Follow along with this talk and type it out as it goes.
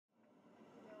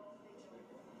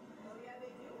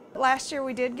Last year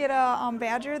we did get a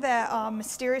badger that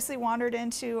mysteriously wandered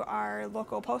into our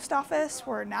local post office.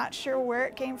 We're not sure where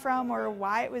it came from or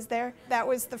why it was there. That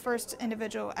was the first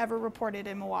individual ever reported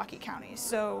in Milwaukee County,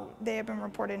 so they have been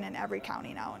reported in every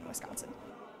county now in Wisconsin.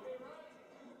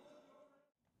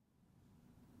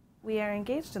 We are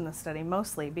engaged in the study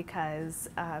mostly because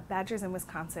badgers in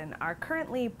Wisconsin are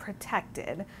currently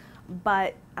protected,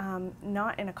 but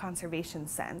not in a conservation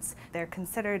sense. They're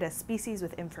considered a species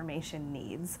with information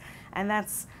needs, and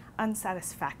that's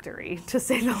unsatisfactory, to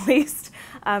say the least.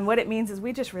 What it means is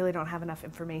we just really don't have enough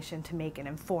information to make an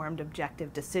informed,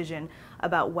 objective decision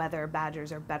about whether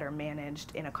badgers are better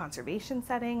managed in a conservation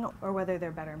setting or whether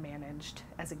they're better managed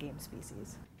as a game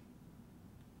species.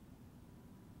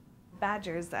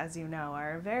 Badgers, as you know,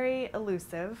 are very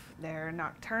elusive. They're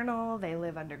nocturnal, they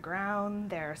live underground,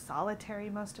 they're solitary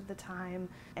most of the time,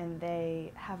 and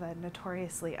they have a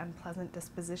notoriously unpleasant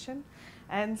disposition.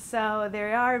 And so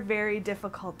they are very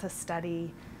difficult to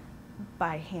study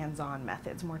by hands-on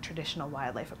methods, more traditional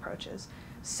wildlife approaches.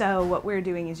 So what we're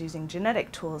doing is using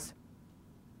genetic tools.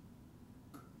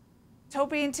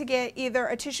 Hoping to get either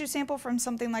a tissue sample from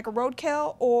something like a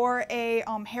roadkill or a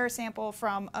hair sample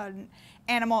from an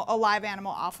animal, a live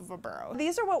animal off of a burrow.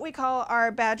 These are what we call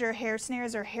our badger hair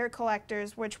snares or hair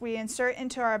collectors, which we insert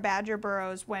into our badger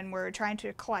burrows when we're trying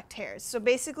to collect hairs. So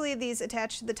basically these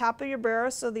attach to the top of your burrow,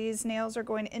 so these nails are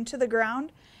going into the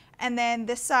ground, and then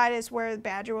this side is where the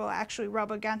badger will actually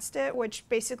rub against it, which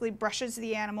basically brushes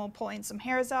the animal, pulling some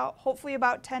hairs out, hopefully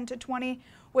about 10 to 20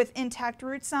 with intact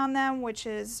roots on them, which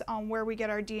is where we get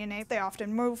our DNA. They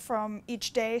often move from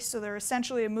each day, so they're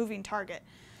essentially a moving target.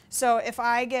 So if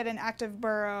I get an active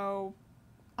burrow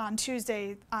on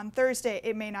Tuesday, on Thursday,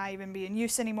 it may not even be in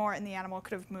use anymore, and the animal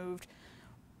could have moved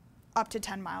up to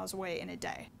 10 miles away in a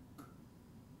day.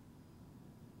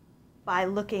 By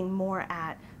looking more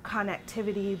at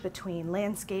connectivity between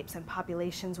landscapes and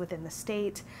populations within the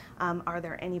state, are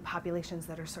there any populations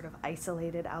that are sort of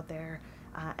isolated out there,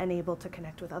 unable to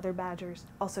connect with other badgers?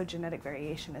 Also, genetic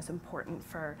variation is important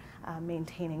for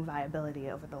maintaining viability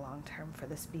over the long term for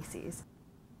the species.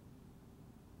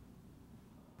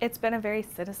 It's been a very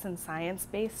citizen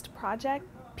science-based project.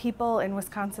 People in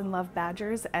Wisconsin love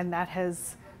badgers, and that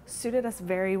has suited us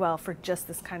very well for just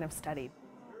this kind of study.